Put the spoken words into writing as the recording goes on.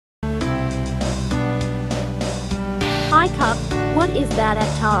Hi Cup, what is that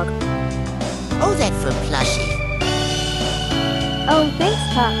at Tog? Oh, that for plushie. Oh, thanks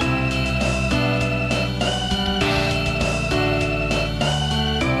Cup.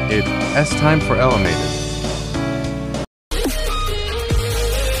 It's time for Eliminated.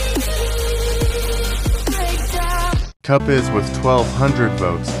 Cup is with 1,200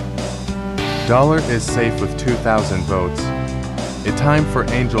 votes. Dollar is safe with 2,000 votes. It time for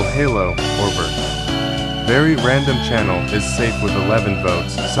Angel Halo, Orbert. Very Random Channel is safe with 11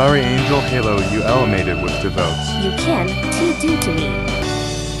 votes. Sorry Angel Halo, you eliminated with 2 votes. You can do to me.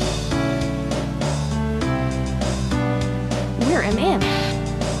 Where am I?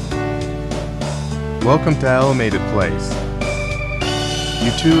 Welcome to Eliminated Place.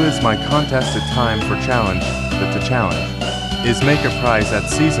 You two is my contested time for challenge. The challenge is make a prize at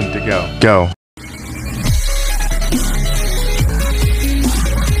season to go. Go.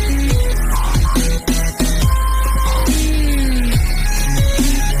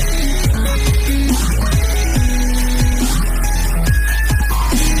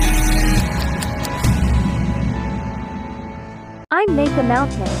 I make a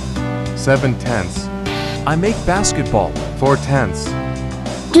mountain. 7 tenths. I make basketball. 4 tenths.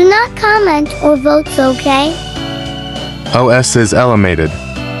 Do not comment or vote, okay? C.O.S is eliminated.